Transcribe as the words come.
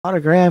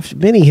Autographed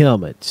mini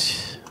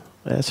helmet.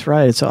 That's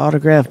right, it's an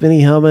autographed mini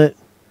helmet.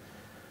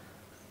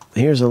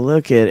 Here's a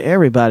look at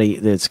everybody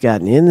that's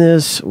gotten in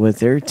this with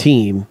their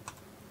team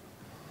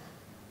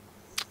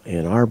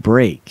in our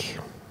break.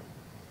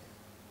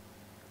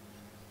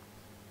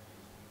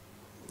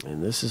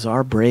 And this is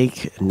our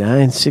break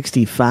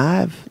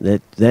 965.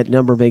 That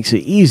number makes it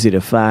easy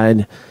to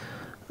find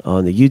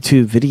on the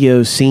YouTube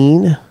video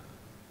scene.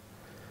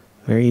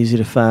 Very easy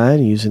to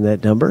find using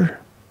that number.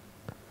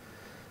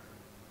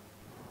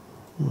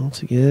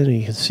 Once again,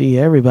 you can see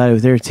everybody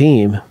with their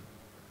team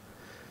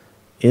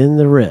in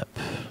the rip.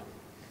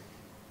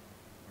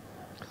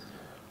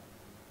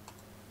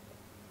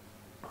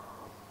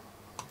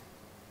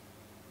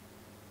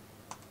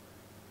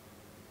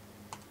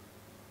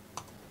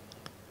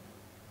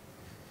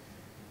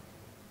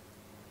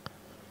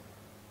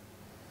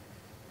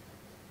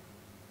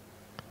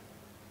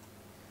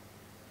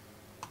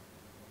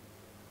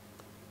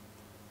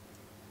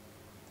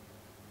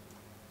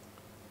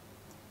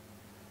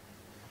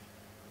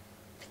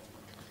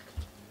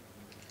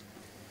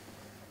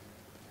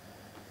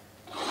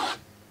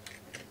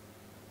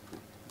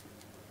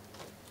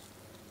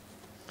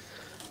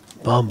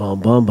 Bum, bum,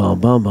 bum, bum,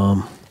 bum,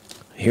 bum.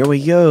 Here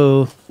we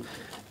go.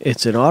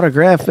 It's an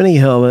autographed mini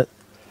helmet.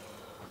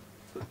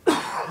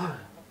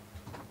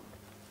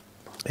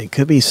 It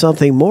could be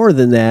something more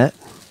than that.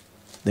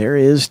 There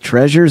is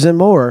treasures and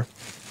more.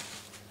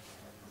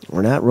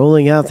 We're not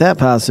ruling out that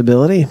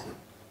possibility.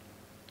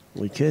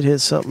 We could hit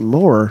something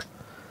more.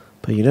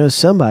 But you know,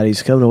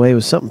 somebody's coming away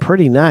with something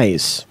pretty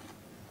nice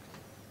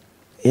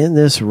in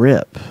this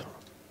rip.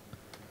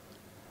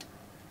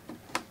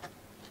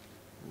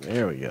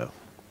 There we go.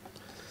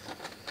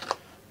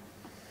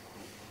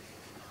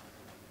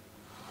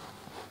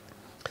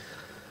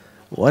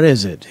 What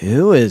is it?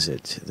 Who is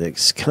it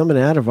that's coming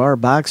out of our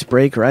box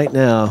break right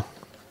now?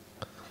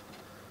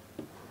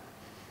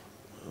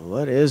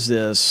 What is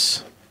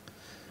this?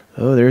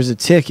 Oh, there's a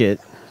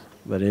ticket,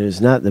 but it is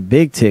not the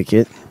big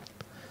ticket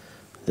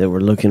that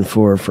we're looking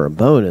for a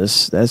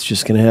bonus. That's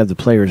just going to have the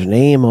player's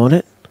name on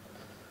it.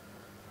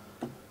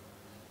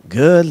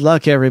 Good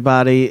luck,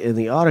 everybody, in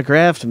the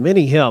autographed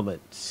mini helmet.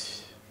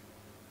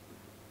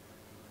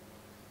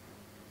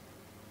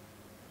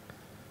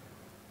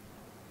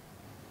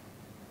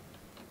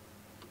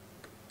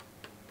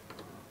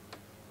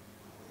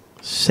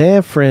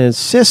 San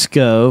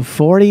Francisco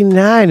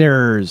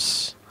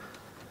 49ers.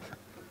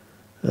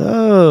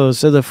 Oh,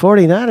 so the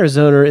 49ers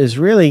owner is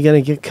really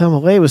going to come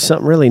away with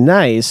something really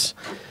nice.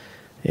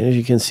 And as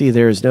you can see,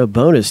 there is no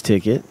bonus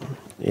ticket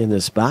in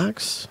this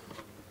box.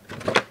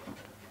 Oh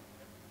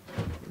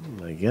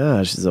my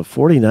gosh, it's a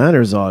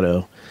 49ers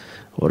auto.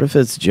 What if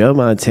it's Joe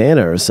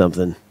Montana or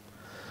something?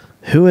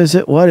 Who is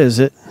it? What is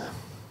it?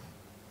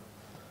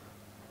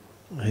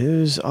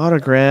 Whose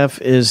autograph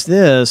is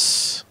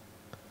this?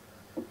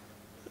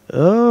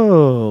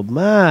 Oh,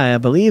 my. I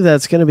believe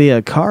that's going to be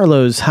a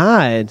Carlos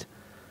Hyde,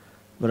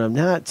 but I'm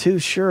not too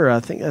sure. I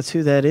think that's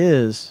who that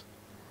is.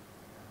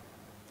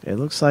 It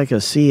looks like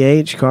a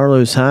CH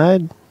Carlos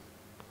Hyde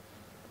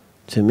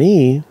to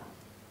me.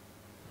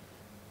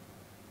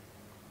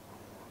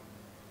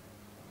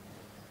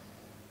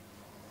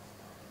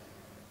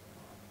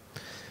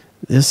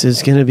 This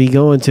is going to be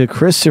going to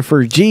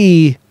Christopher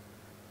G.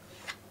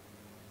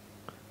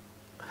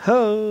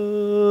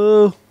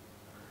 Ho!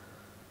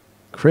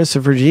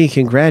 Christopher G.,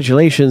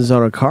 congratulations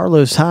on a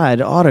Carlos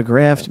Hyde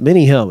autographed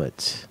mini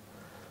helmet.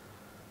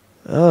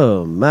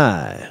 Oh,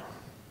 my.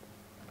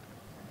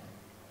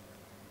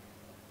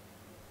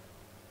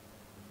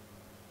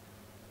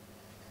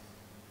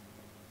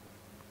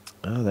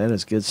 Oh, that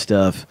is good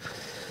stuff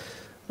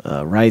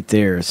right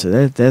there.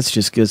 So that's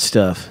just good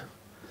stuff.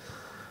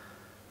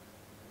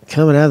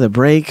 Coming out of the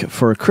break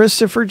for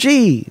Christopher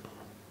G.,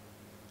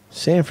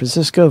 San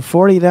Francisco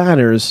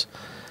 49ers.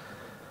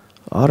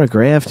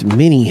 Autographed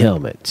mini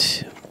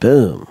helmet.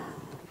 Boom.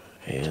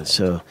 And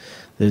so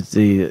the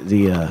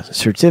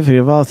certificate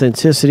of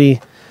authenticity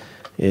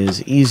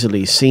is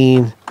easily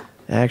seen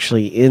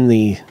actually in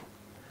the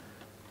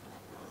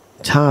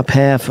top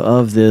half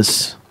of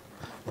this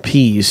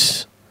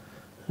piece.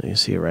 You can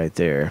see it right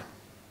there.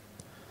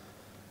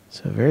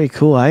 It's a very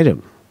cool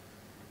item.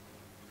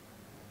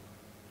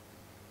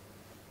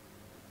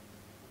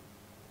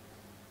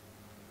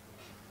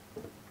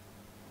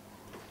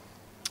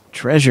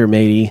 Treasure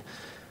matey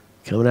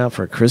coming out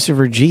for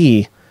Christopher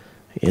G.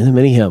 in the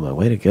mini helmet.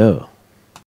 Way to go.